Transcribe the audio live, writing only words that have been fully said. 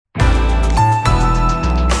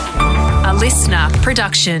listener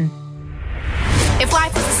production. If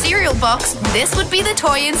life was a cereal box, this would be the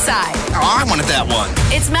toy inside. Oh, I wanted that one.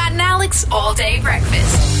 It's Matt and Alex All Day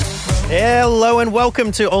Breakfast. Hello and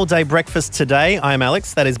welcome to All Day Breakfast today. I'm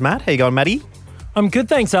Alex. That is Matt. How you going, Matty? I'm good,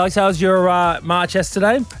 thanks, Alex. How was your march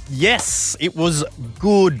yesterday? Yes, it was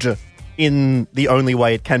good in the only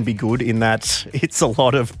way it can be good, in that it's a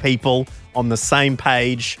lot of people on the same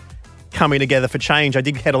page coming together for change. I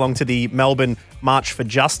did head along to the Melbourne March for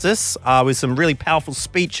Justice with some really powerful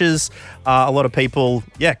speeches. A lot of people,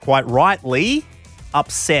 quite rightly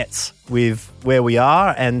upset with where we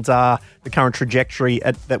are and the current trajectory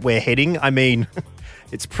that we're heading. I mean,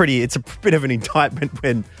 it's a bit of an indictment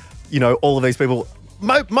when, all of these people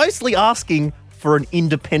mostly asking for an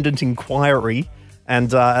independent inquiry.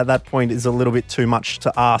 And at that point is a little bit too much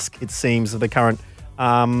to ask, it seems, of the current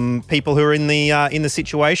people who are in the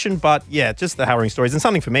situation. But yeah, just the harrowing stories. And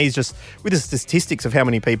something for me is just with the statistics of how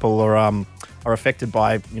many people are affected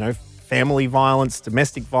by family violence,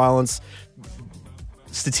 domestic violence,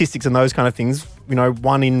 statistics and those kind of things.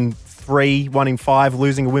 1 in 3, 1 in 5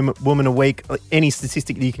 losing a woman a week. Any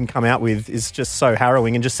statistic that you can come out with is just so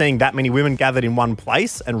harrowing. And just seeing that many women gathered in one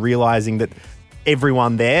place and realizing that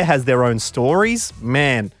everyone there has their own stories,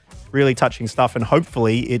 man, really touching stuff. And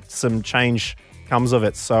hopefully some change comes of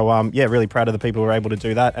it. So, really proud of the people who were able to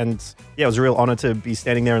do that. And it was a real honor to be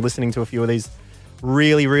standing there and listening to a few of these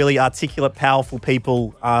really, really articulate, powerful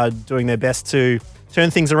people doing their best to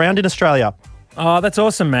turn things around in Australia. Oh, that's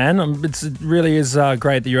awesome, man. It really is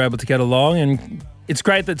great that you're able to get along. And it's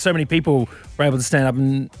great that so many people were able to stand up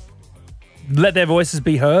and let their voices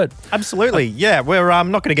be heard. Absolutely. Yeah, we're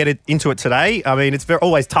not going to get into it today. I mean, it's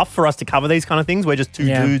always tough for us to cover these kind of things. We're just two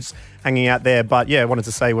dudes hanging out there. But yeah, I wanted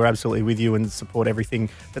to say we're absolutely with you and support everything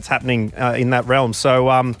that's happening in that realm.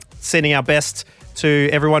 So sending our best to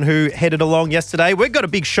everyone who headed along yesterday. We've got a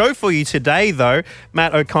big show for you today, though.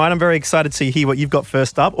 Matt O'Kine, I'm very excited to hear what you've got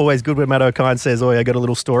first up. Always good when Matt O'Kine says, I got a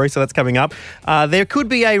little story. So that's coming up. There could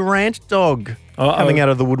be a Rant-Dog coming out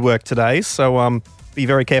of the woodwork today. So be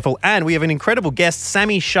very careful. And we have an incredible guest.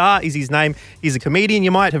 Sami Shah is his name. He's a comedian.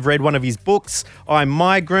 You might have read one of his books, I'm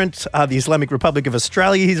Migrant, the Islamic Republic of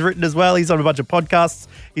Australia. He's written as well. He's on a bunch of podcasts.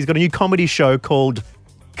 He's got a new comedy show called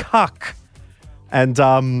Cuck. And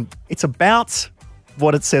it's about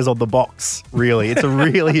what it says on the box, really. It's a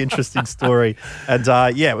really interesting story. And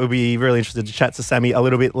we'll be really interested to chat to Sami a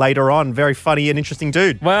little bit later on. Very funny and interesting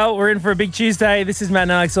dude. Well, we're in for a big Tuesday. This is Matt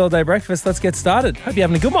and Alex All Day Breakfast. Let's get started. Hope you're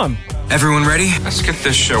having a good one. Everyone ready? Let's get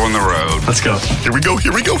this show on the road. Let's go. Here we go.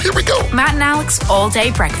 Matt and Alex All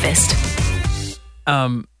Day Breakfast.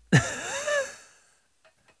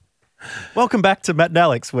 Welcome back to Matt and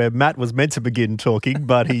Alex, where Matt was meant to begin talking,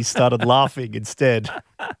 but he started laughing instead.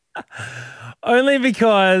 Only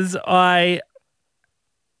because I've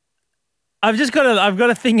got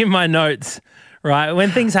a thing in my notes, right?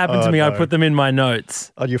 When things happen to me, I put them in my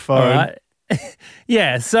notes. On your phone? Right?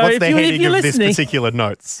 Yeah. So what's if the heading of this particular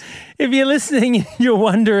notes? If you're listening, you're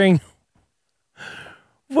wondering,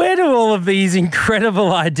 where do all of these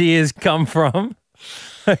incredible ideas come from?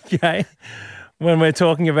 Okay. When we're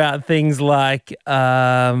talking about things like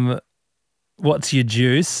what's your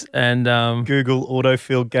juice and Google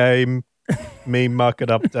autofill game. Meme market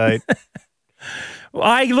update.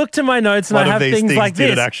 I look to my notes and I have things like this.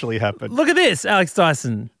 Did it actually happen? Look at this, Alex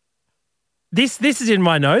Dyson. This is in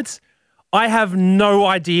my notes. I have no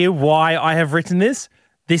idea why I have written this.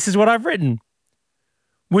 This is what I've written.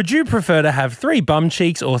 Would you prefer to have 3 bum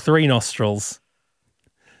cheeks or 3 nostrils?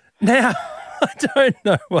 Now, I don't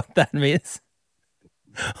know what that means.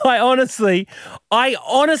 I honestly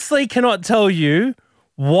cannot tell you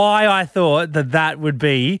why I thought that would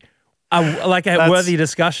be a worthy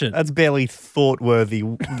discussion. That's barely thought-worthy,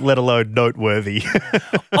 let alone noteworthy.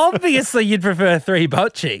 Obviously, you'd prefer 3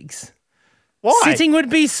 butt cheeks. Why? Sitting would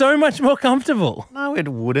be so much more comfortable. No, it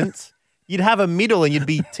wouldn't. You'd have a middle and you'd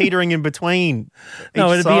be teetering in between.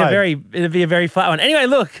 It'd be a very flat one. Anyway,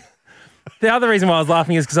 look. The other reason why I was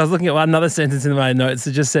laughing is because I was looking at another sentence in my notes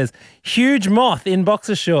that just says, huge moth in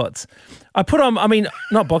boxer shorts.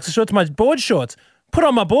 Not boxer shorts, my board shorts. Put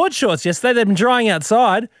on my board shorts yesterday. They've been drying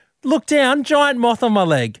outside. Look down, giant moth on my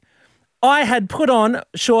leg. I had put on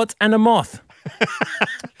shorts and a moth.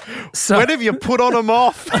 So, when have you put on a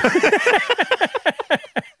moth?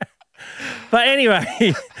 But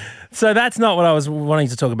anyway, so that's not what I was wanting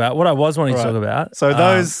to talk about. What I was wanting to talk about. So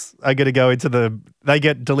those are going to go into they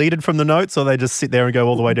get deleted from the notes, or they just sit there and go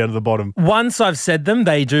all the way down to the bottom? Once I've said them,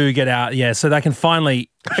 they do get out. Yeah, so they can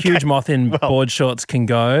finally, huge moth in board shorts can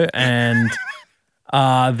go, and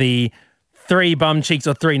the 3 bum cheeks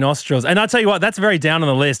or 3 nostrils. And I'll tell you what, that's very down on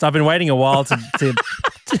the list. I've been waiting a while to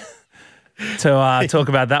to talk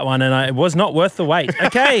about that one, and it was not worth the wait.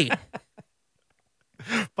 Okay.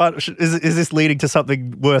 But is this leading to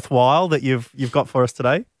something worthwhile that you've got for us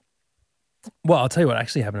today? Well, I'll tell you what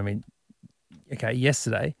actually happened. I mean, okay,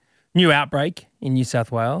 yesterday, new outbreak in New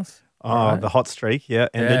South Wales. Oh, the hot streak,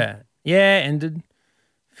 ended. Yeah, ended.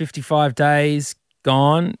 55 days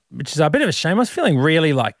gone, which is a bit of a shame. I was feeling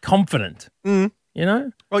really confident, you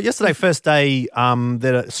know? Well, yesterday, first day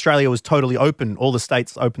that Australia was totally open. All the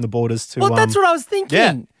states opened the borders to... Well, that's what I was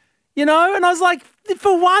thinking, you know? And I was like,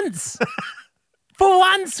 for once,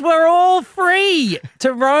 we're all free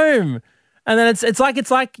to roam. And then it's like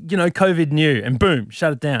COVID new, and boom,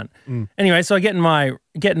 shut it down. Anyway, so I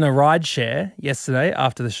getting a ride share yesterday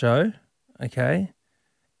after the show, okay,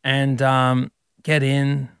 and get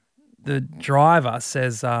in. The driver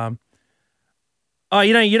says, "Oh,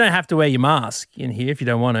 you don't have to wear your mask in here if you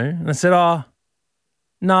don't want to." And I said, "Oh,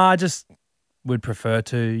 no, I just would prefer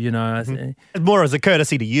to, you know." More as a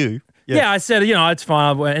courtesy to you. Yeah, I said, it's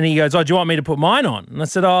fine. And he goes, "Oh, do you want me to put mine on?" And I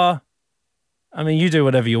said, "Oh, I mean, you do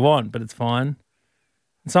whatever you want, but it's fine."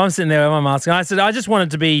 And so I'm sitting there with my mask, and I said, "I just wanted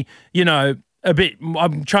to be, a bit.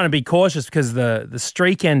 I'm trying to be cautious because the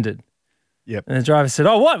streak ended." Yep. And the driver said,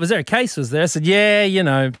 "Oh, what? Was there a case? Was there?" I said,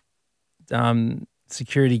 "Yeah,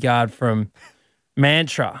 security guard from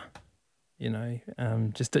Mantra,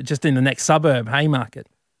 just in the next suburb, Haymarket."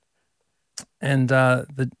 And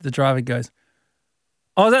the driver goes,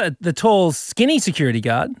 "Oh, is that the tall, skinny security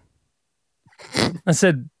guard?" I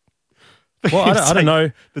said, "Well, I don't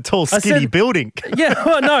know." The tall, skinny building. Yeah,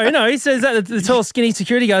 well, no. He says that the tall, skinny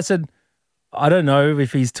security guard. I said, "I don't know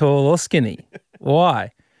if he's tall or skinny.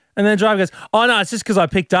 Why?" And then the driver goes, "Oh, no, it's just because I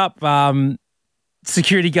picked up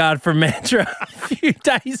security guard from Mantra a few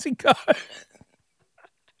days ago." And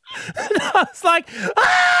I was like,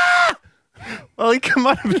 ah! Well, he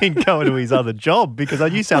might have been going to his other job, because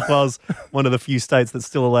New South Wales one of the few states that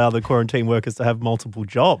still allow the quarantine workers to have multiple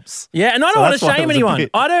jobs. Yeah, and I don't want to shame anyone.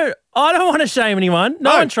 I don't want to shame anyone.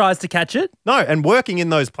 No one tries to catch it. No, and working in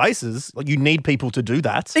those places, you need people to do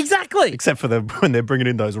that. Exactly. Except for when they're bringing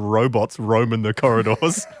in those robots roaming the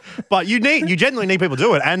corridors. But you genuinely need people to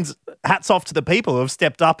do it. And hats off to the people who have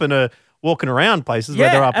stepped up and are walking around places where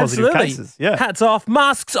there are positive cases. Yeah, hats off,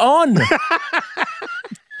 masks on.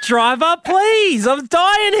 Driver, please. I'm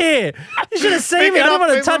dying here. You should have seen me. I don't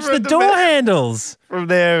want to touch the door handles. From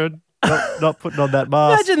there, not putting on that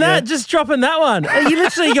mask. Imagine that, just dropping that one. He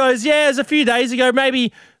literally goes, "Yeah, it was a few days ago,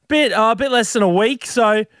 maybe a bit less than a week,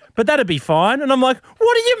 but that'd be fine." And I'm like,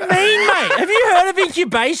 "What do you mean, mate? Have you heard of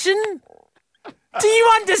incubation? Do you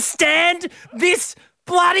understand this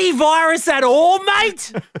bloody virus at all,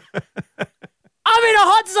 mate? I'm in a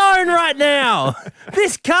hot zone right now.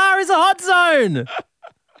 This car is a hot zone."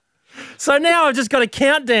 So now I've just got a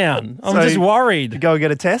countdown. I'm just worried. You go and get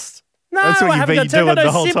a test? No, That's what I haven't you've been doing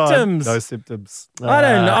the whole symptoms. time. No symptoms. I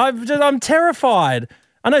don't know. I'm terrified.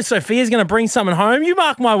 I know Sophia's going to bring something home. You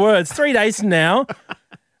mark my words. 3 days from now,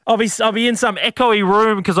 I'll be in some echoey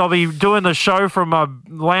room because I'll be doing the show from my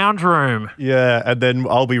lounge room. Yeah, and then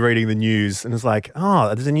I'll be reading the news, and it's like,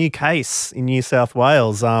 oh, there's a new case in New South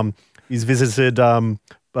Wales. He's visited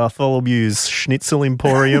Bartholomew's Schnitzel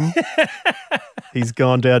Emporium. He's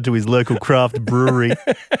gone down to his local craft brewery.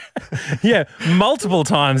 Yeah, multiple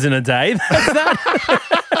times in a day. That's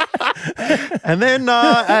that. And then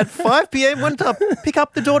at 5 p.m. went to pick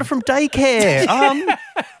up the daughter from daycare.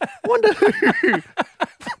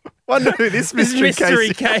 Wonder who this mystery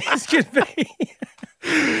case could be.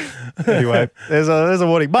 Anyway, there's a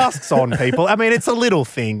warning. Masks on, people. I mean, it's a little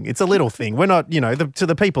thing. We're not, to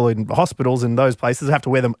the people in hospitals and those places who have to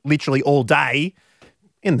wear them literally all day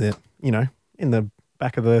in the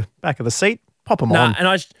back of the seat. Pop them on.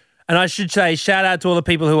 And I should say, shout out to all the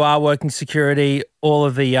people who are working security, all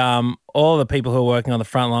of the people who are working on the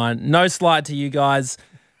front line. No slight to you guys.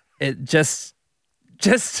 It just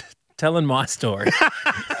telling my story.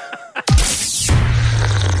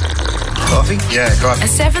 Coffee? Yeah, coffee. A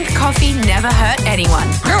seventh coffee never hurt anyone.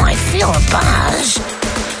 Oh, I feel a buzz.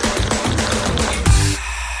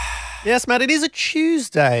 Yes, Matt, it is a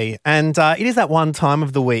Tuesday, and it is that one time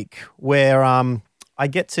of the week where I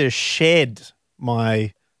get to shed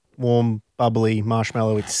my warm, bubbly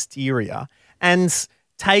marshmallow exterior and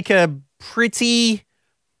take a pretty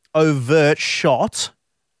overt shot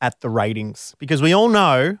at the ratings, because we all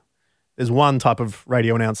know there's one type of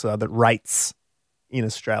radio announcer that rates in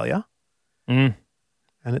Australia. Mm.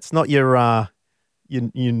 And it's not your,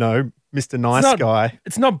 Mr. Nice Guy.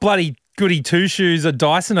 It's not bloody Goody Two Shoes or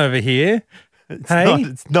Dyson over here.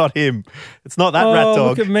 It's not him. It's not that rat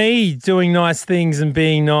dog. Look at me doing nice things and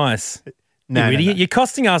being nice. No, you idiot. No. You're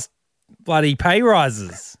costing us bloody pay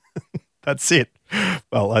rises. That's it.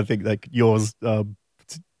 Well, I think that yours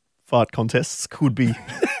fart contests could be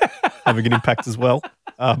having an impact as well.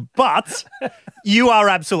 But you are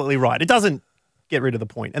absolutely right. It doesn't get rid of the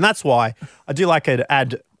point. And that's why I do like to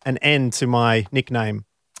add an N to my nickname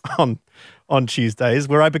on Tuesdays,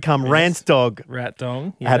 where I become Rant-Dog.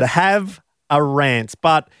 Rat-Dog. I had to have a rant.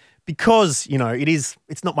 But because,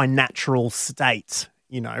 it's not my natural state,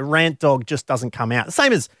 Rant-Dog just doesn't come out. The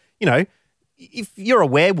same as, if you're a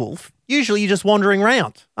werewolf, usually you're just wandering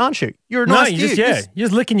around, aren't you? You're a nice dude. You're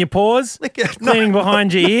just licking your paws, cleaning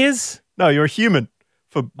behind your ears. No, you're a human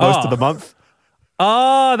for most of the month.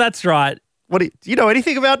 Oh, that's right. What do you know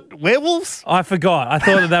anything about werewolves? I forgot. I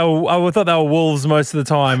thought they were wolves most of the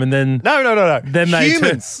time, and then no. Then they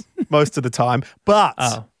humans most of the time.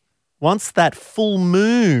 But once that full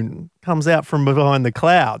moon comes out from behind the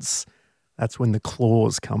clouds, that's when the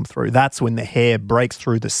claws come through. That's when the hair breaks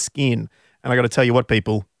through the skin. And I got to tell you what,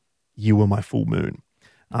 people, you were my full moon.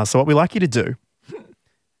 So what we like you to do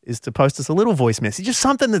is to post us a little voice message, just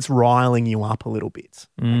something that's riling you up a little bit.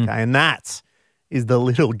 Okay, and that is the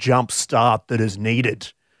little jump start that is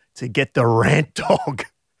needed to get the Rant-Dog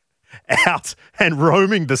out and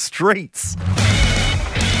roaming the streets.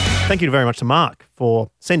 Thank you very much to Mark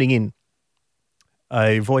for sending in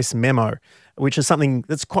a voice memo, which is something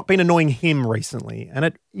that's quite been annoying him recently, and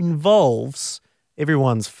it involves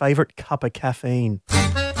everyone's favourite cup of caffeine.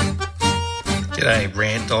 G'day,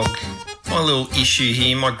 Rant-Dog. My little issue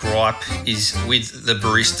here, my gripe, is with the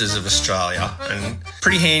baristas of Australia, and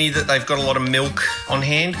pretty handy that they've got a lot of milk on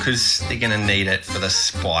hand because they're going to need it for the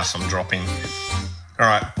spice I'm dropping. All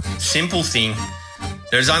right, simple thing.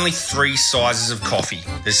 There's only 3 sizes of coffee.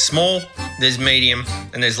 There's small, there's medium,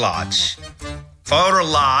 and there's large. If I order a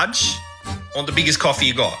large, I want the biggest coffee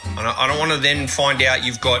you got. I don't want to then find out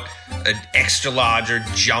you've got an extra large or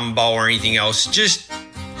jumbo or anything else. Just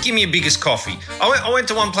give me a biggest coffee. I went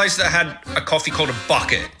to one place that had a coffee called a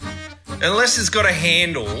bucket. Unless it's got a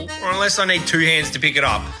handle or unless I need 2 hands to pick it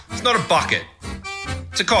up, it's not a bucket.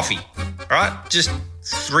 It's a coffee, all right? Just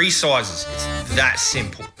 3 sizes. It's that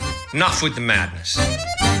simple. Enough with the madness.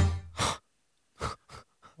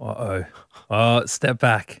 Uh-oh. Oh, step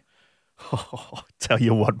back. Oh, tell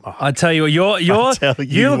you what, Mark. I tell you what,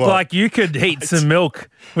 you look like you could heat some milk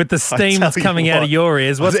with the steam that's coming out of your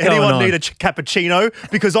ears. What's going on? Does anyone need a cappuccino?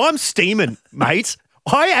 Because I'm steaming, mate.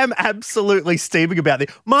 I am absolutely steaming about this.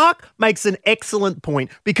 Mark makes an excellent point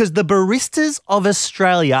because the baristas of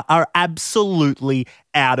Australia are absolutely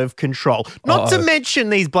out of control. Not to mention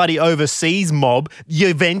these bloody overseas mob,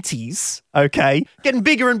 Juventus, okay, getting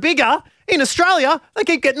bigger and bigger. In Australia, they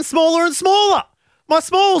keep getting smaller and smaller. My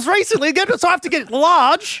smalls recently, so I have to get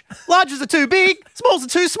large. Larges are too big, smalls are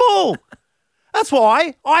too small. That's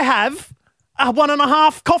why I have a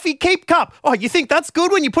 1.5 coffee keep cup. Oh, you think that's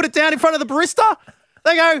good when you put it down in front of the barista?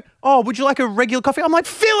 They go, oh, would you like a regular coffee? I'm like,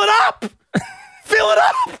 fill it up. Fill it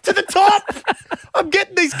up to the top. I'm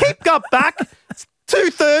getting these keep cup back. It's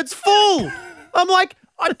 2/3 full. I'm like,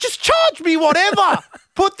 just charge me whatever.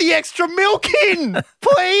 Put the extra milk in,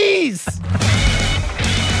 please.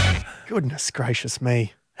 Goodness gracious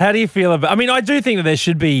me. How do you feel about? I mean, I do think that there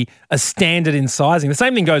should be a standard in sizing. The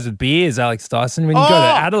same thing goes with beers, Alex Dyson. When you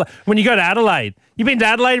go to Adelaide, you've been to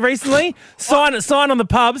Adelaide recently. Sign on the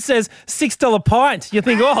pub says $6 pint. You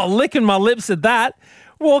think, oh, licking my lips at that.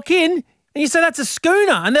 Walk in and you say that's a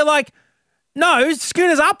schooner, and they're like, no,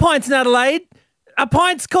 schooners are pints in Adelaide. A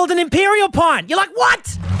pint's called an imperial pint. You're like,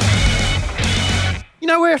 what? You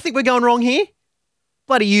know where I think we're going wrong here?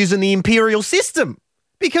 Bloody using the imperial system.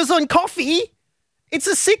 Because on coffee, it's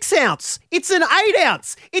a 6 ounce, it's an 8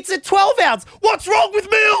 ounce, it's a 12 ounce. What's wrong with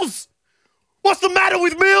Mills? What's the matter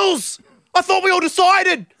with Mills? I thought we all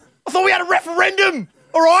decided. I thought we had a referendum,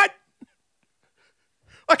 all right?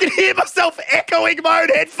 I can hear myself echoing my own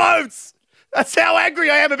headphones. That's how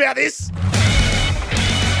angry I am about this.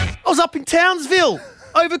 I was up in Townsville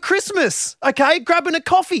over Christmas, okay, grabbing a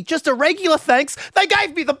coffee, just a regular thanks. They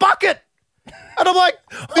gave me the bucket. And I'm like,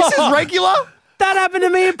 this is regular? That happened to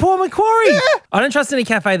me at Port Macquarie. Yeah. I don't trust any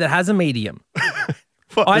cafe that has a medium.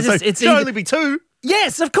 It should only be 2.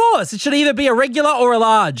 Yes, of course. It should either be a regular or a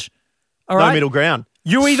large. All right? No middle ground.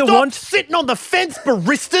 You either Stop want sitting on the fence,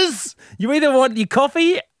 baristas. You either want your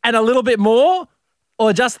coffee and a little bit more,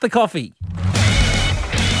 or just the coffee.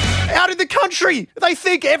 Out in the country, they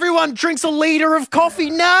think everyone drinks a litre of coffee.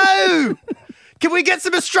 No. Can we get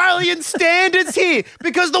some Australian standards here?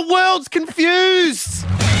 Because the world's confused.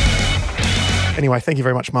 Anyway, thank you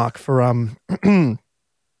very much, Mark, for bringing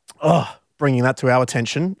that to our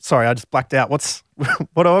attention. Sorry, I just blacked out.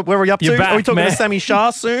 Where are we up to? Are we talking to Sami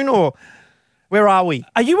Shah soon, or Where are we?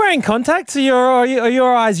 Are you wearing contacts, or are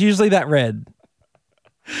your eyes usually that red?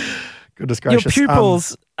 Goodness gracious. Your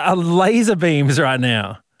pupils are laser beams right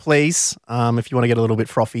now. Please, if you want to get a little bit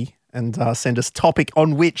frothy and send us topic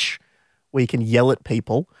on which we can yell at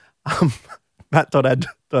people,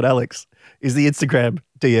 matt.ad.alex is the Instagram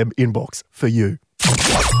DM inbox for you.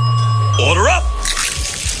 Order up!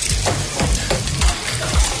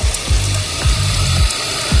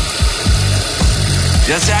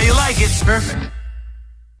 Just how you like it. Perfect.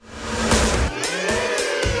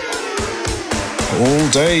 All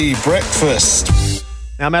day breakfast.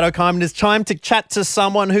 Now, Matt O'Kine, it's time to chat to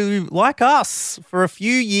someone who, like us, for a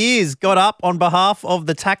few years got up on behalf of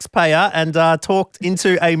the taxpayer and talked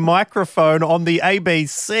into a microphone on the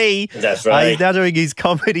ABC. That's right. He's now doing his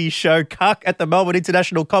comedy show, Cuck, at the Melbourne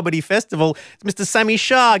International Comedy Festival. It's Mr. Sami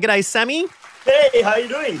Shah. G'day, Sammy. Hey, how you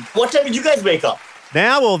doing? What time did you guys wake up?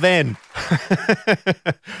 Now or then?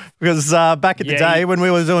 Because back in the day when we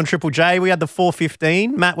were doing Triple J, we had the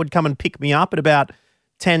 4:15. Matt would come and pick me up at about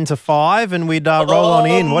 10 to 5 and we'd roll on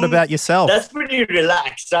in. What about yourself? That's pretty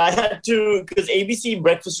relaxed. I had to, because ABC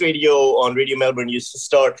Breakfast Radio on Radio Melbourne used to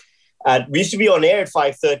start we used to be on air at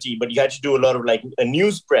 5:30, but you had to do a lot of like a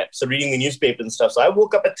news prep, so reading the newspaper and stuff. So I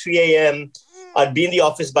woke up at 3 a.m. I'd be in the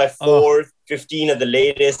office by 4:15 at the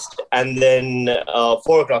latest, and then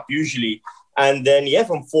 4 o'clock usually. And then,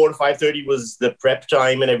 from 4 to 5:30 was the prep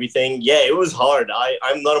time and everything. Yeah, it was hard.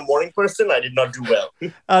 I'm not a morning person. I did not do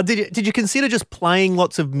well. Did you consider just playing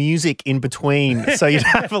lots of music in between so you'd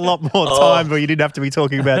have a lot more time where you didn't have to be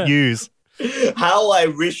talking about news? How I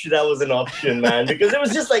wish that was an option, man, because it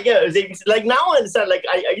was just like, it was like now I understand, like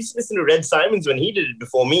I used to listen to Red Simons when he did it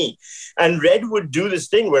before me, and Red would do this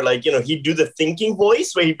thing where like, he'd do the thinking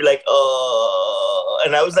voice where he'd be like,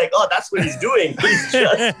 and I was like, oh, that's what he's doing.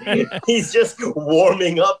 He's just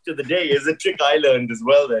warming up to the day. It's a trick I learned as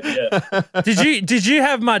well then, yeah. Did you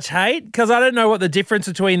have much hate? Because I don't know what the difference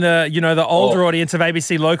between the older audience of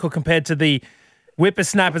ABC Local compared to the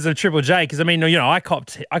whippersnappers of Triple J, because I mean, I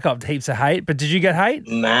copped heaps of hate, but did you get hate?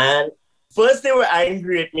 Man, first they were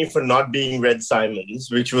angry at me for not being Red Simons,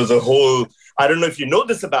 which was a whole, I don't know if you know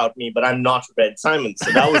this about me, but I'm not Red Simons.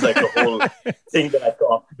 So that was like a whole thing that I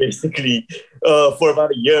copped basically for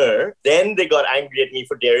about a year. Then they got angry at me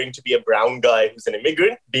for daring to be a brown guy who's an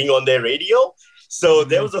immigrant, being on their radio. So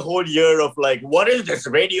there was a whole year of like, what is this,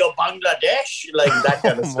 Radio Bangladesh? Like that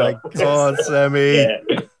kind of stuff. Oh my God, Sammy. Yeah.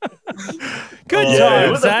 Good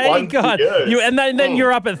times, eh? God. Then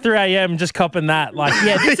you're up at 3 a.m. just copping that. Like,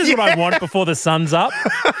 this is what I want before the sun's up.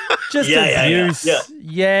 Just abuse.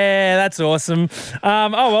 Yeah, that's awesome.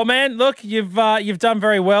 Well, man, look, you've done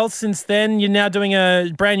very well since then. You're now doing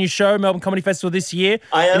a brand new show, Melbourne Comedy Festival this year.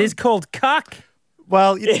 I am. It is called Cuck.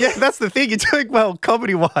 Well, that's the thing. You're doing well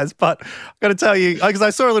comedy-wise, but I've got to tell you, because I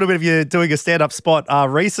saw a little bit of you doing a stand-up spot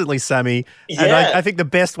recently, Sammy, and I think the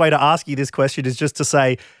best way to ask you this question is just to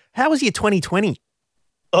say, how was your 2020?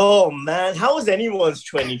 Oh, man, how was anyone's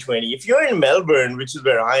 2020? If you're in Melbourne, which is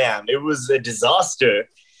where I am, it was a disaster.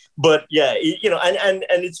 But, and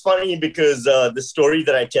it's funny because the story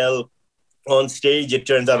that I tell on stage, it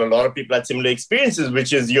turns out a lot of people had similar experiences,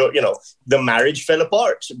 which is the marriage fell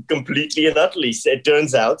apart completely and utterly. It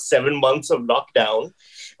turns out 7 months of lockdown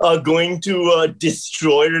are going to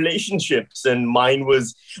destroy relationships. And mine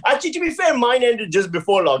was, actually, to be fair, mine ended just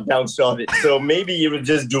before lockdown started. So maybe it was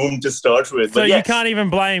just doomed to start with. So you can't even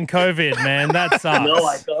blame COVID, man. That sucks. No,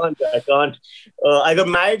 I can't. I got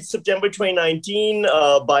married September 2019.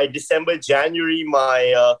 By December, January,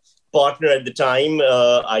 my partner at the time,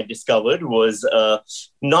 I discovered, was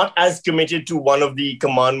not as committed to one of the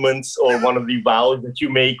commandments or one of the vows that you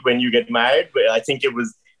make when you get married. I think it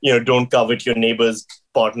was, don't covet your neighbor's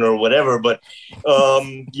partner or whatever. But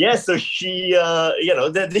so she,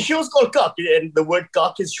 the show is called Cuck, and the word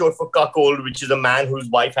cuck is short for cuckold, which is a man whose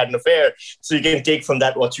wife had an affair. So you can take from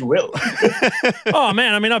that what you will. Oh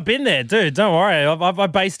man, I mean, I've been there, dude. Don't worry. I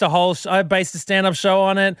based a stand-up show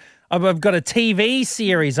on it. I've got a TV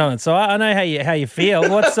series on it, so I know how you feel.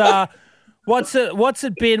 What's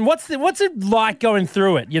it been? What's it like going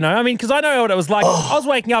through it? I mean, because I know what it was like. I was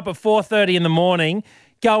waking up at 4:30 in the morning,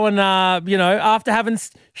 going, after having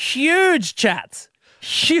huge chats.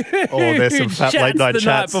 There's some fat late night the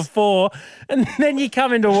chats night before, and then you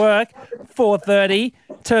come into work 4:30,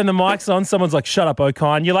 turn the mics on, someone's like, "Shut up,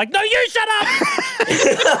 O'Kine." You're like, "No, you shut up!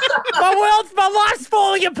 my life's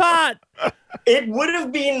falling apart." It would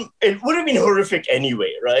have been horrific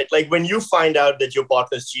anyway, right? Like when you find out that your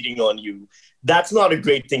partner's cheating on you, that's not a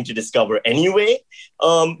great thing to discover anyway.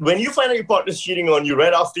 When you find out your partner's cheating on you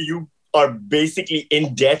right after you are basically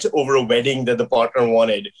in debt over a wedding that the partner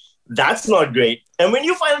wanted, That's not great. And when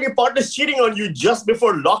you find out your partner's cheating on you just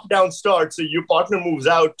before lockdown starts, so your partner moves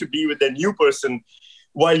out to be with a new person,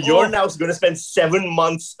 while you're now going to spend 7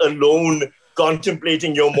 months alone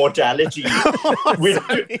contemplating your mortality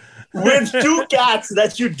with 2 cats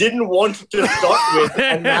that you didn't want to start with.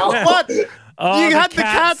 And now What? You had the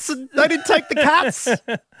cats and they didn't take the cats?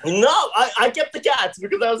 No, I kept the cats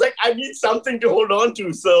because I was like, I need something to hold on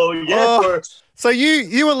to. So, So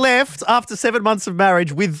you were left after 7 months of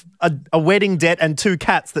marriage with a wedding debt and 2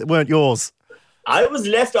 cats that weren't yours. I was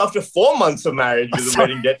left after 4 months of marriage with a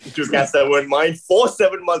wedding debt and 2 cats that weren't mine for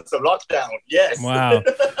 7 months of lockdown. Yes. Wow.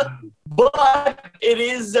 But it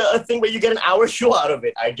is a thing where you get an hour show out of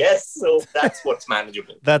it, I guess. So that's what's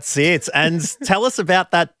manageable. That's it. And tell us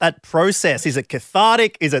about that process. Is it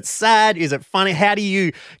cathartic? Is it sad? Is it funny? How do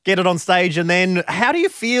you get it on stage? And then how do you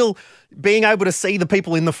feel being able to see the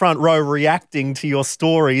people in the front row reacting to your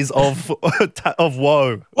stories of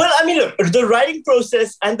woe? Well, I mean, look, the writing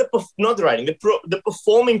process and the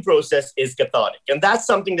performing process is cathartic. And that's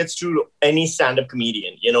something that's true to any stand-up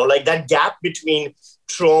comedian, like that gap between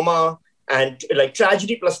trauma and like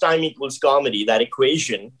tragedy plus time equals comedy, that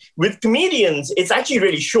equation. With comedians, it's actually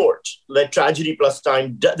really short. Like tragedy plus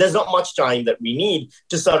time, there's not much time that we need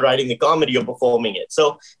to start writing the comedy or performing it.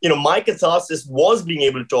 So, my catharsis was being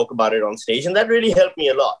able to talk about it on stage, and that really helped me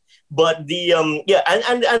a lot. But the and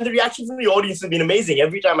the reaction from the audience has been amazing.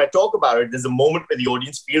 Every time I talk about it, there's a moment where the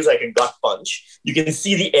audience feels like a gut punch. You can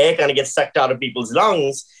see the air kind of get sucked out of people's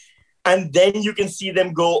lungs. And then you can see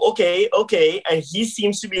them go, okay. And he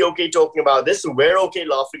seems to be okay talking about this. So we're okay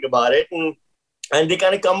laughing about it. And they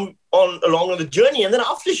kind of come along on the journey. And then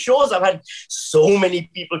after shows, I've had so many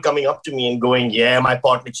people coming up to me and going, yeah, my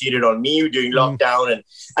partner cheated on me during lockdown.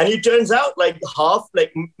 And it turns out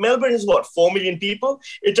Melbourne is 4 million people?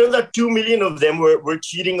 It turns out 2 million of them were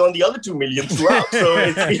cheating on the other 2 million throughout. So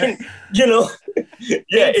it's been,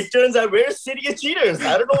 it turns out we're a city of cheaters.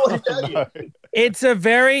 I don't know what to tell you. It's a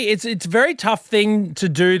very tough thing to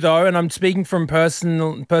do, though, and I'm speaking from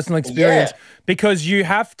personal experience, because you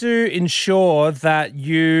have to ensure that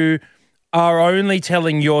you are only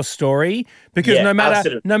telling your story, because no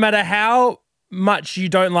matter how much you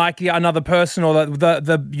don't like another person, or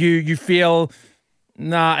you feel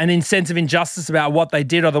an sense of injustice about what they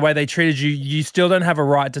did or the way they treated you, you still don't have a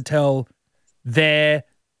right to tell their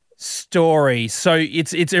story. So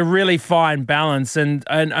it's a really fine balance, and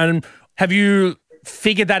have you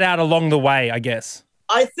figured that out along the way, I guess?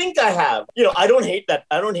 I think I have. I don't hate that.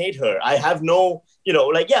 I don't hate her. I have no,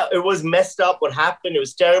 it was messed up what happened. It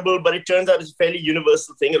was terrible, but it turns out it's a fairly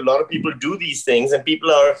universal thing. A lot of people do these things, and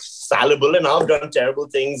people are fallible, and I've done terrible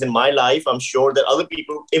things in my life. I'm sure that other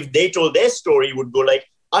people, if they told their story, would go like,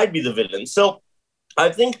 I'd be the villain. So I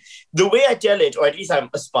think the way I tell it, or at least I'm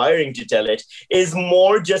aspiring to tell it, is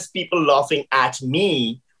more just people laughing at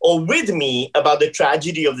me or with me about the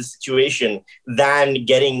tragedy of the situation than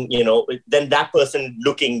getting, than that person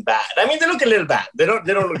looking bad. I mean, they look a little bad. They don't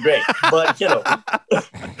look great. But,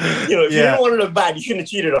 if you didn't want to look bad, you shouldn't have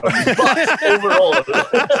cheated on me. But overall.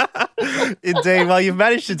 Indeed. Well, you've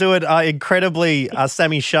managed to do it incredibly,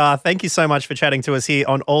 Sami Shah. Thank you so much for chatting to us here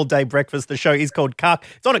on All Day Breakfast. The show is called Cuck.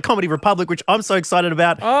 It's on at Comedy Republic, which I'm so excited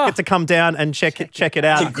about. Get to come down and check it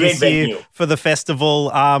out. It's a great venue for the festival.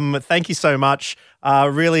 Thank you so much.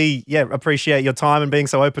 Really, appreciate your time and being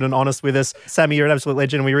so open and honest with us. Sami, you're an absolute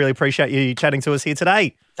legend, and we really appreciate you chatting to us here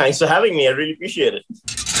today. Thanks for having me. I really appreciate it.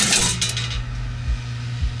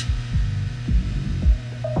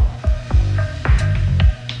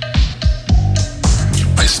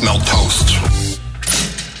 I smell toast.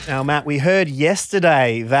 Now, Matt, we heard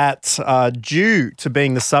yesterday that due to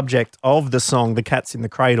being the subject of the song The Cat's in the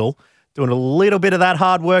Cradle, doing a little bit of that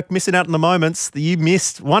hard work, missing out on the moments, you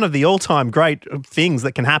missed one of the all-time great things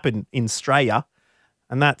that can happen in Australia,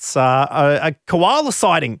 and that's a koala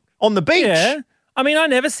sighting on the beach. Yeah. I mean, I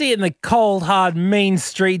never see it in the cold, hard, mean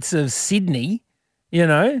streets of Sydney,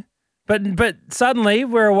 But suddenly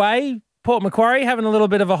we're away, Port Macquarie, having a little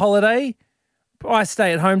bit of a holiday. I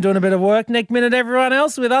stay at home doing a bit of work. Next minute, everyone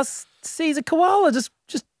else with us sees a koala just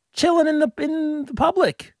chilling in the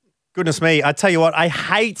public. Goodness me, I tell you what, I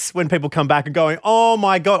hate when people come back and going, oh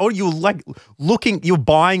my God, or you're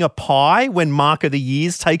buying a pie when Mark of the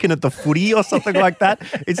Year's taken at the footy or something like that.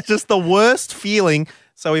 It's just the worst feeling.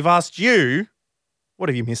 So we've asked you, what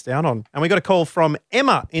have you missed out on? And we got a call from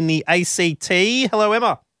Emma in the ACT. Hello,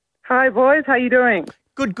 Emma. Hi, boys. How you doing?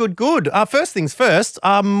 Good. First things first,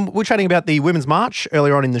 we're chatting about the Women's March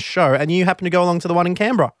earlier on in the show, and you happened to go along to the one in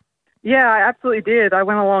Canberra. Yeah, I absolutely did. I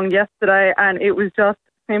went along yesterday, and it was just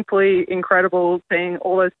simply incredible seeing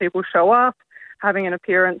all those people show up. having an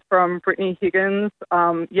appearance from Brittany Higgins.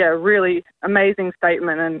 Really amazing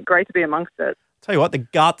statement and great to be amongst it. Tell you what, the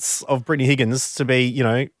guts of Brittany Higgins to be,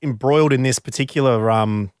 embroiled in this particular,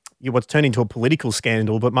 what's turned into a political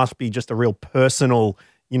scandal, but must be just a real personal,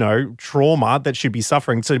 trauma that she'd be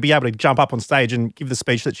suffering. So to be able to jump up on stage and give the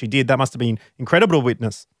speech that she did, that must have been incredible to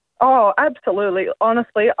witness. Oh, absolutely.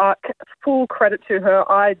 Honestly, full credit to her.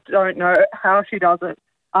 I don't know how she does it,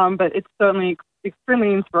 but it's certainly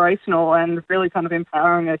extremely inspirational and really kind of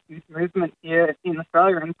empowering a huge movement here in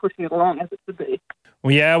Australia and pushing it along as it should be.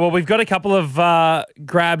 Well, we've got a couple of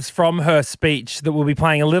grabs from her speech that we'll be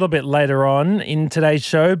playing a little bit later on in today's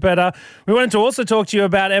show. But we wanted to also talk to you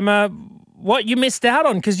about, Emma, what you missed out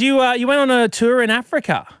on, because you went on a tour in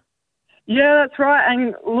Africa. Yeah, that's right.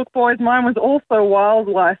 And look, boys, mine was also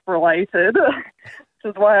wildlife related, which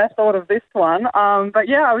is why I thought of this one. But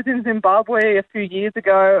yeah, I was in Zimbabwe a few years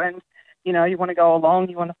ago, and you want to go along,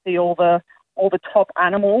 you want to see all the top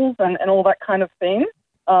animals and all that kind of thing.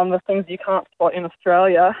 The things you can't spot in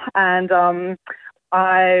Australia. And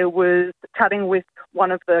I was chatting with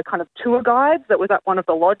one of the kind of tour guides that was at one of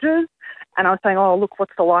the lodges, and I was saying, oh, look,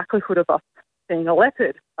 what's the likelihood of us seeing a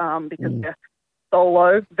leopard? Because they're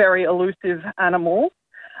solo, very elusive animals.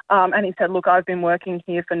 And he said, look, I've been working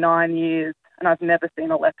here for 9 years and I've never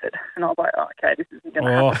seen a leopard. And I was like, oh, okay, this isn't going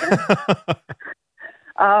to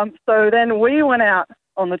happen. So then we went out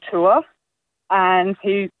on the tour and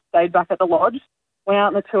he stayed back at the lodge, went out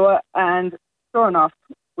on the tour, and sure enough,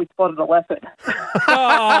 we spotted a leopard.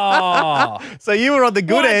 Oh. So you were on the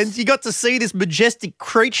good end. You got to see this majestic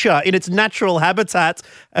creature in its natural habitat,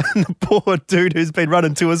 and the poor dude who's been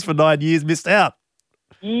running tours for 9 years missed out.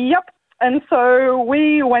 Yep. And so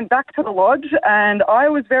we went back to the lodge, and I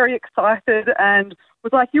was very excited and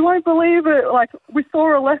was like, you won't believe it. Like, we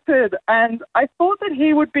saw a leopard, and I thought that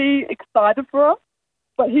he would be excited for us,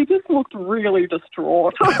 but he just looked really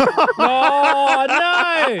distraught. Oh,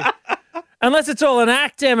 no. Unless it's all an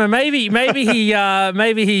act, Emma. Maybe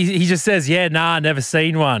he just says, yeah, nah, never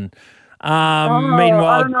seen one.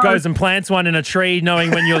 Meanwhile, goes and plants one in a tree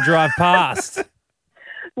knowing when you'll drive past.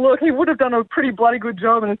 Look, he would have done a pretty bloody good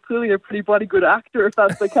job and is clearly a pretty bloody good actor if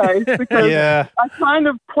that's the case, because I kind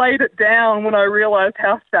of played it down when I realised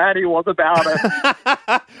how sad he was about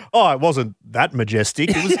it. Oh, it wasn't that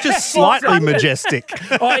majestic. It was just slightly majestic.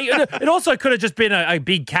 It also could have just been a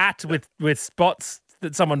big cat with spots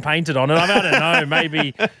that someone painted on it. I don't know,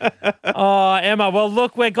 maybe. Oh, Emma, well,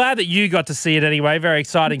 look, we're glad that you got to see it anyway. Very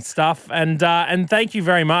exciting stuff. And thank you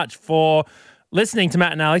very much for listening to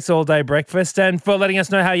Matt and Alex All Day Breakfast and for letting us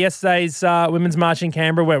know how yesterday's Women's March in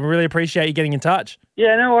Canberra went. We really appreciate you getting in touch.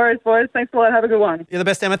 Yeah, no worries, boys. Thanks a lot. Have a good one. You're the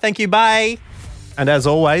best, Emma. Thank you. Bye. And as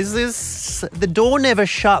always, the door never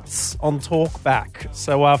shuts on Talkback.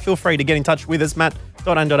 So feel free to get in touch with us,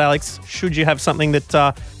 Matt.and.Alex, should you have something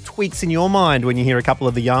that tweaks in your mind when you hear a couple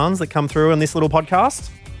of the yarns that come through on this little podcast.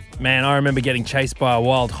 Man, I remember getting chased by a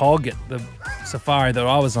wild hog at the safari that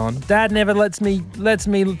I was on. Dad never lets me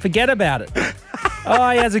forget about it.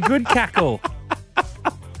 Oh, he has a good cackle.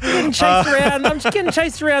 I'm just getting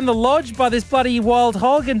chased around the lodge by this bloody wild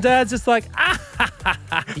hog, and Dad's just like,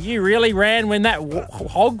 you really ran when that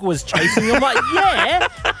hog was chasing you? I'm like, yeah.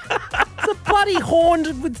 It's a bloody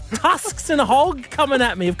horned with tusks and a hog coming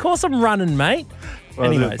at me. Of course I'm running, mate. Well,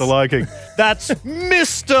 anyways. The liking. That's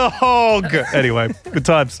Mr. Hog. Anyway, good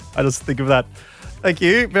times. I just think of that. Thank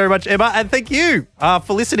you very much, Emma. And thank you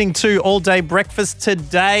for listening to All Day Breakfast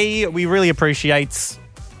today. We really appreciate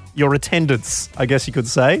your attendance, I guess you could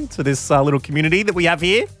say, to this little community that we have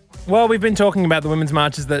here. Well, we've been talking about the women's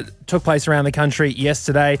marches that took place around the country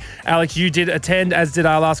yesterday. Alex, you did attend, as did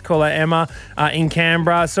our last caller, Emma, in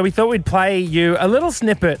Canberra. So we thought we'd play you a little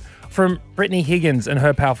snippet from Brittany Higgins and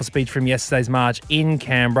her powerful speech from yesterday's march in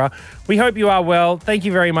Canberra. We hope you are well. Thank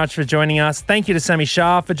you very much for joining us. Thank you to Sami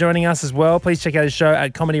Shah for joining us as well. Please check out his show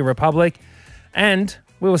at Comedy Republic. And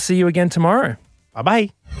we will see you again tomorrow.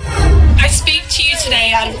 Bye-bye. I speak to you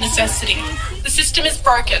today out of necessity. The system is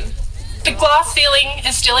broken. The glass ceiling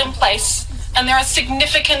is still in place, and there are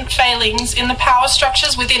significant failings in the power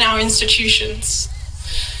structures within our institutions.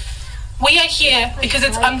 We are here because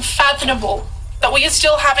it's unfathomable that we are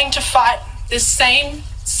still having to fight this same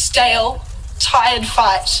stale, tired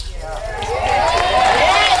fight.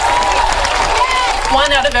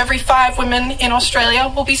 1 out of every 5 women in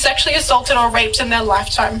Australia will be sexually assaulted or raped in their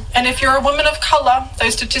lifetime. And if you're a woman of colour,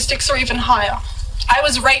 those statistics are even higher. I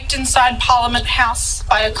was raped inside Parliament House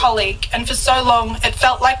by a colleague, and for so long it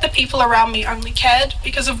felt like the people around me only cared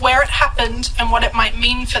because of where it happened and what it might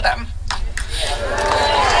mean for them.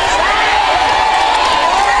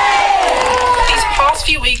 These past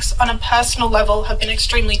few weeks on a personal level have been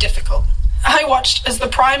extremely difficult. I I watched as the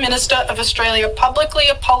Prime Minister of Australia publicly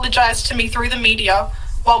apologised to me through the media,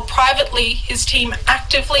 while privately his team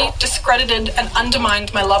actively discredited and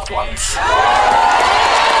undermined my loved ones.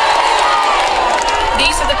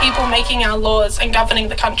 These are the people making our laws and governing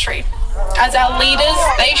the country. As our leaders,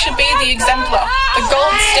 they should be the exemplar, the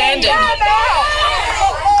gold standard.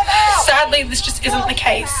 Sadly, this just isn't the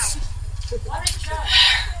case.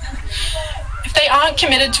 If they aren't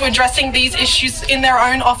committed to addressing these issues in their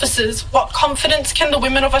own offices, what confidence can the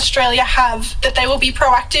women of Australia have that they will be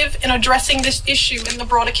proactive in addressing this issue in the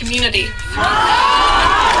broader community?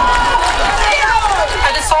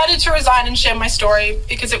 I decided to resign and share my story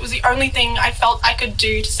because it was the only thing I felt I could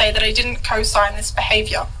do to say that I didn't co-sign this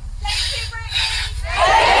behaviour.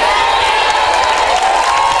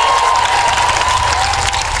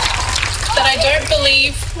 That I don't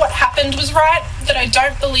believe what happened was right, that I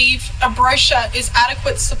don't believe a brochure is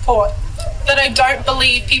adequate support, that I don't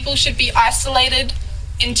believe people should be isolated,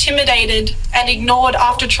 intimidated, and ignored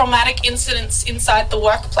after traumatic incidents inside the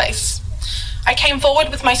workplace. I came forward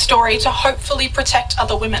with my story to hopefully protect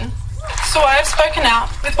other women. So I have spoken out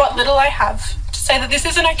with what little I have to say that this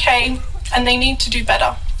isn't okay and they need to do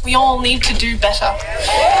better. We all need to do better.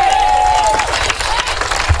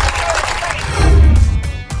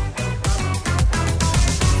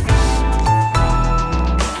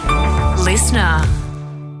 Listener.